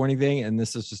most disappointing thing, and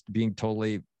this is just being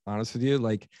totally honest with you,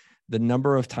 like the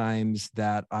number of times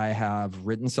that I have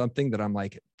written something that I'm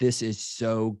like, this is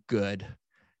so good.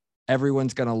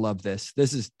 Everyone's going to love this.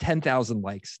 This is 10,000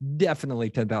 likes, definitely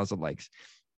 10,000 likes.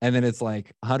 And then it's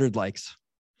like 100 likes.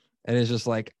 And it's just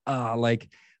like,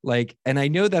 and I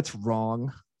know that's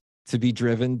wrong to be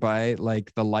driven by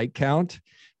like the like count,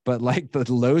 but like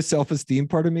the low self-esteem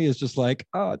part of me is just like,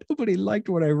 oh, nobody liked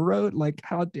what I wrote. Like,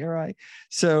 how dare I?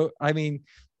 So, I mean,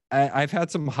 I've had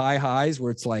some high highs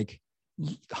where it's like,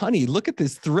 honey, look at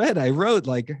this thread I wrote.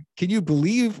 Like, can you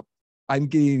believe I'm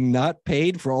getting not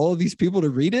paid for all of these people to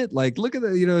read it? Like, look at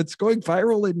that, it's going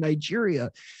viral in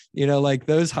Nigeria. Like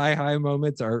those high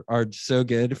moments are so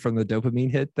good from the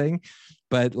dopamine hit thing.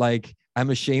 But like, I'm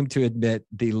ashamed to admit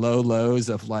the low lows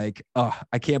of like, oh,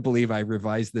 I can't believe I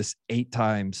revised this 8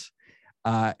 times.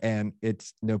 And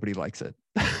nobody likes it.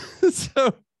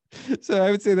 So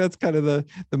I would say that's kind of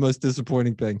the most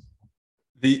disappointing thing.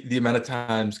 The amount of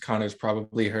times Connor's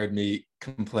probably heard me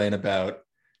complain about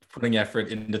putting effort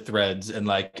into threads and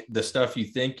like the stuff you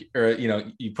think, or,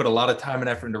 you put a lot of time and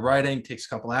effort into writing, takes a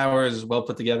couple hours, is well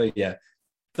put together. Yeah.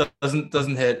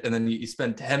 Doesn't hit. And then you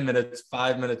spend 10 minutes,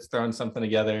 5 minutes throwing something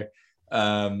together.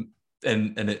 And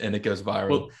it goes viral.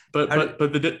 Well,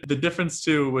 but the difference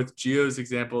too with Gio's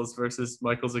examples versus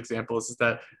Michael's examples is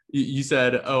that you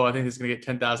said, oh, I think this is gonna get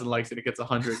 10,000 likes and it gets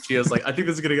 100. Gio's like, I think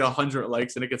this is gonna get 100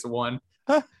 likes and it gets 1.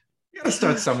 You gotta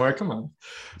start somewhere. Come on.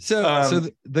 So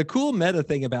the cool meta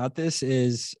thing about this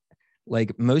is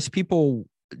like most people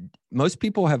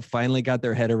have finally got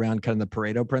their head around kind of the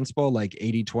Pareto principle, like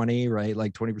 80-20, right?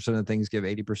 Like 20% of things give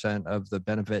 80% of the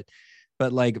benefit.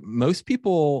 But like most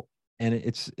people, and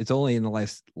it's only in the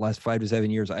last 5 to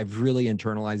 7 years, I've really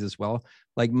internalized as well.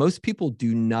 Like most people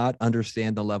do not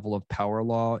understand the level of power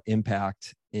law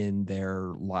impact in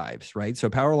their lives, right? So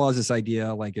power law is this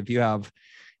idea, like if you have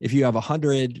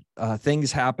 100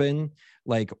 things happen,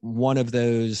 like one of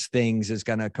those things is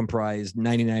going to comprise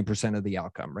 99% of the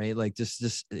outcome, right? Like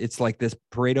just it's like this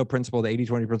Pareto principle, the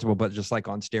 80-20 principle, but just like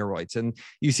on steroids. And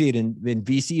you see it in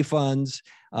VC funds,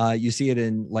 you see it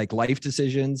in like life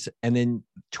decisions. And then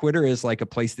Twitter is like a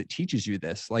place that teaches you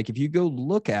this. Like if you go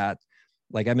look at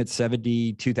Like I'm at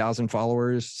 72,000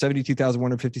 followers,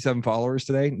 72,157 followers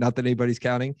today. Not that anybody's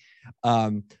counting.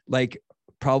 Like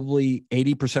probably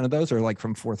 80% of those are like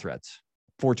from 4 threads,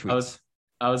 4 tweets.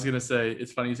 I was gonna say,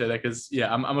 it's funny you say that, because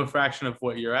I'm a fraction of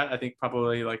what you're at. I think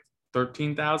probably like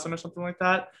 13,000 or something like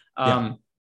that.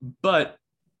 But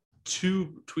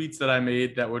 2 tweets that I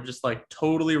made that were just like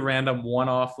totally random,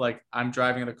 one-off, like I'm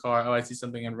driving in a car, I see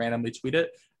something and randomly tweet it,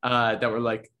 that were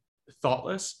like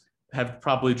thoughtless, have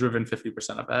probably driven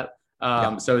 50% of that.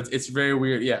 So it's very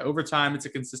weird. Over time, it's a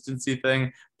consistency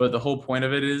thing, but the whole point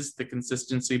of it is the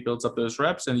consistency builds up those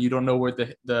reps, and you don't know where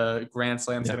the grand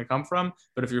slam is going to come from.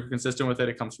 But if you're consistent with it,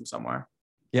 it comes from somewhere.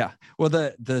 Yeah. Well,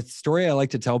 the story I like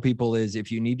to tell people is,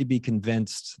 if you need to be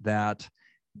convinced that,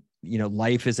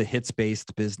 life is a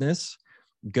hits-based business,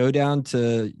 go down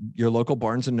to your local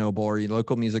Barnes and Noble or your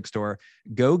local music store,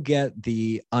 go get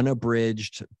the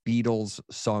unabridged Beatles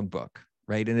songbook,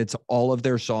 right? And it's all of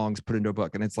their songs put into a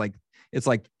book. And it's like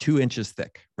 2 inches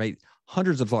thick, right?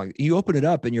 Hundreds of songs. You open it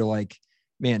up and you're like,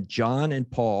 man, John and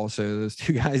Paul, so those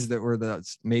 2 guys that were the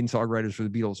main songwriters for the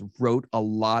Beatles, wrote a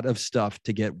lot of stuff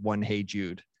to get one Hey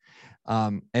Jude.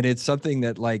 And it's something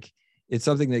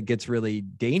that gets really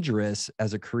dangerous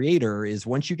as a creator, is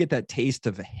once you get that taste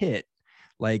of a hit,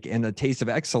 and a taste of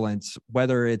excellence,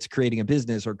 whether it's creating a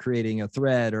business or creating a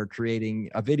thread or creating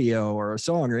a video or a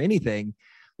song or anything,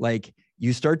 like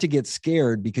you start to get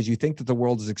scared because you think that the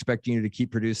world is expecting you to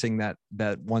keep producing that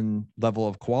one level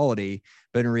of quality.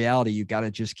 But in reality, you got to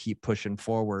just keep pushing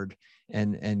forward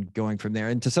and going from there.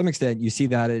 And to some extent, you see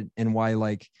that in why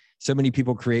like so many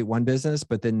people create one business,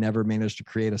 but then never manage to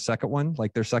create a second one.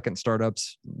 Like their second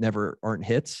startups aren't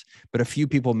hits, but a few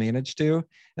people manage to.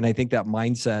 And I think that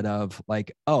mindset of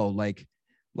like, oh, like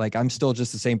I'm still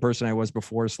just the same person I was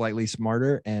before, slightly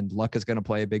smarter, and luck is going to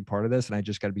play a big part of this. And I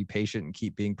just got to be patient and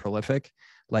keep being prolific.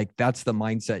 Like that's the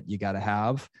mindset you got to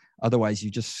have. Otherwise you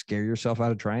just scare yourself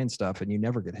out of trying stuff and you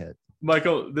never get hit.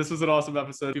 Michael, this was an awesome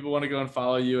episode. People want to go and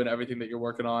follow you and everything that you're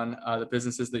working on, the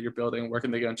businesses that you're building. Where can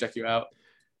they go and check you out?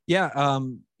 Yeah.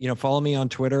 Follow me on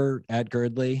Twitter at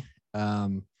Girdley.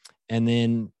 And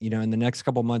then, in the next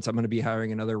couple of months, I'm going to be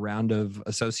hiring another round of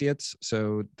associates.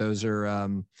 So those are,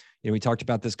 we talked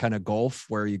about this kind of gulf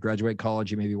where you graduate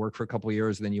college, you maybe work for a couple of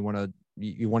years, then you want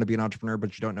to be an entrepreneur,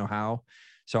 but you don't know how.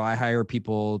 So I hire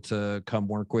people to come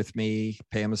work with me,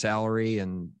 pay them a salary,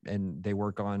 and they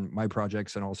work on my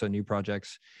projects and also new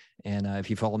projects. And if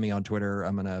you follow me on Twitter,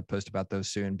 I'm going to post about those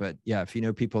soon. But yeah, if you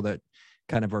know people that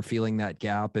kind of are feeling that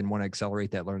gap and want to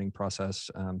accelerate that learning process,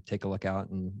 take a look out,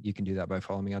 and you can do that by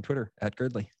following me on Twitter at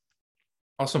Girdley.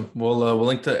 Awesome. We'll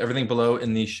link to everything below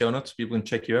in the show notes. People can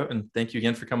check you out, and thank you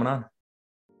again for coming on.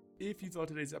 If you thought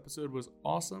today's episode was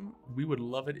awesome, we would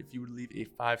love it if you would leave a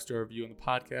 5-star review on the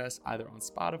podcast, either on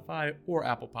Spotify or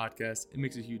Apple Podcasts. It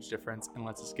makes a huge difference and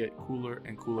lets us get cooler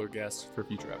and cooler guests for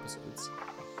future episodes.